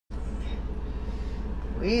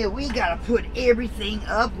Well, we gotta put everything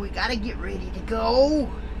up. We gotta get ready to go.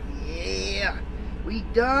 Yeah. We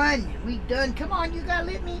done. We done. Come on, you gotta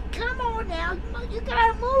let me. Come on now. You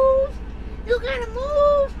gotta move. You gotta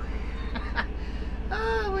move.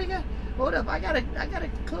 Oh, we got. Hold up. I gotta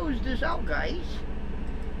close this out, guys.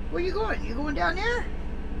 Where you going? You going down there?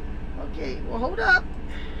 Okay. Well, hold up.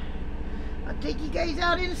 I'll take you guys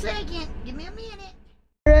out in a second. Give me a minute.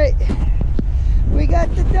 All right. We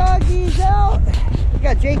got the doggies out. We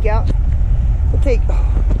got Jake out. We'll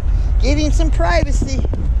give him some privacy.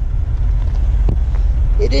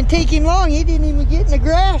 It didn't take him long. He didn't even get in the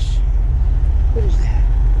grass. What is that?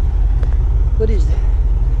 What is that?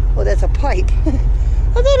 Oh, that's a pipe.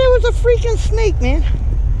 I thought it was a freaking snake, man.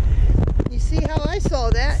 You see how I saw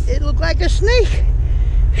that? It looked like a snake.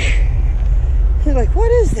 You're like,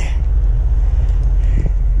 what is that?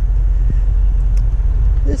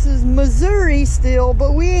 This is Missouri still,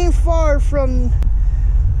 but we ain't far from,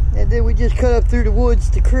 and then we just cut up through the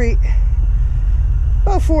woods to Crete.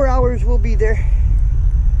 About 4 hours we'll be there.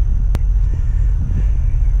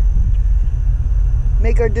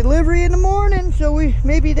 Make our delivery in the morning, so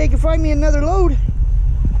maybe they can find me another load.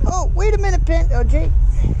 Oh, wait a minute, Jake.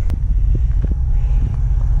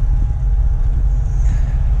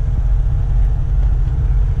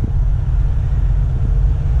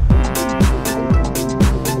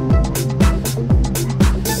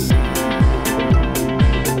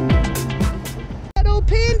 That old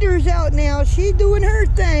Pander's out now. She's doing her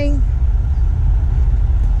thing.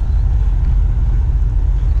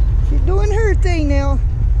 Doing her thing now.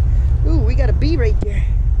 Ooh, we got a bee right there.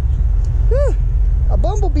 Ooh, a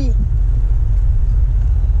bumblebee.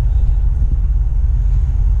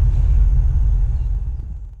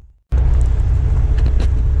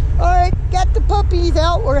 Alright, got the puppies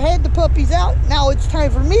out, or had the puppies out. Now it's time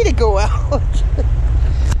for me to go out.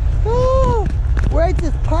 Oh, we're at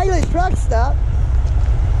this pilot truck stop.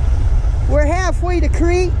 We're halfway to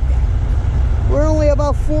Crete. We're only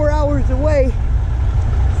about 4 hours away.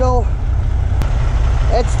 So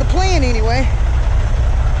that's the plan anyway.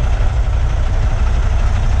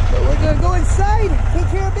 So we're gonna go inside, take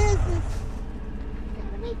care of business.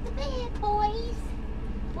 Gotta make the bed, boys.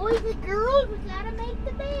 Boys and girls, we gotta make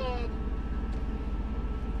the bed.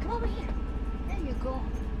 Come over here. There you go.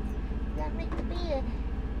 We gotta make the bed.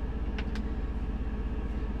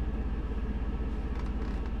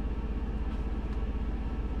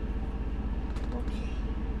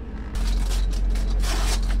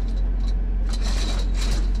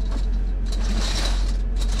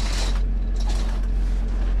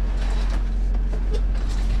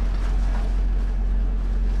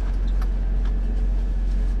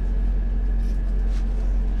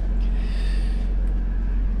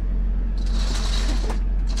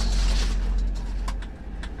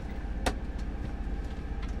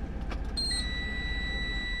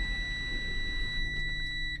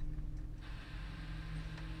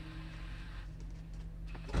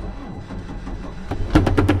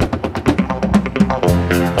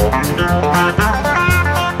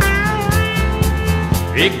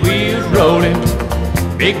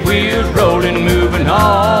 Big wheels rolling, moving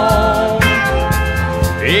on.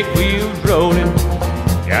 Big wheels rolling,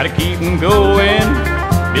 gotta keep them going.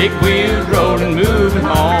 Big wheels rolling, moving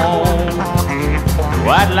on. The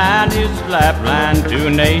white line is the lifeline to a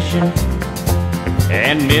nation,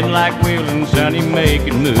 and men like Will and Sonny make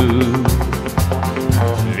it move.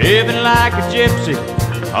 Living like a gypsy,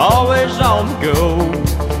 always on the go,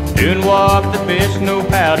 doing what the best know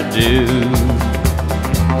how to do.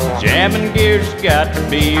 Jamming gear's got to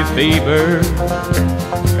be a fever,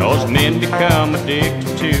 'cause men become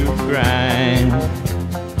addicted to the grind.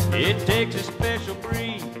 It takes a special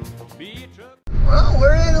breed to be a truck. Well,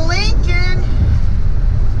 we're in Lincoln.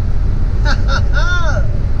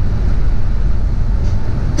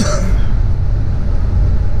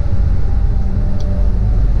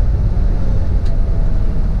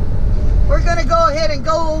 We're gonna go ahead and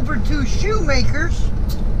go over to Shoemakers.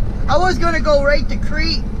 I was gonna go right to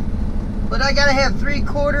Crete, but I gotta have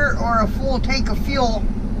 3/4 or a full tank of fuel.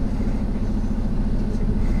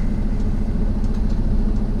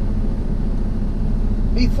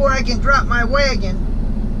 Before I can drop my wagon.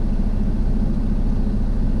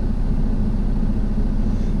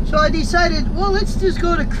 So I decided, well, let's just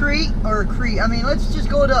go to let's just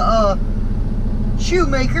go to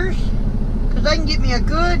Shoemakers, because I can get me a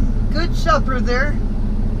good supper there,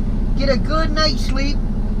 get a good night's sleep,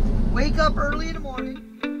 wake up early in the morning.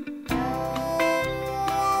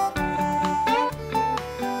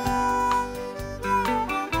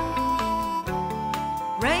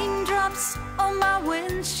 Raindrops on my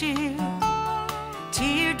windshield,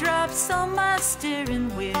 teardrops raindrops on my steering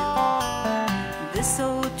wheel. This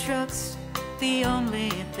old truck's the only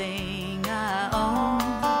thing I own.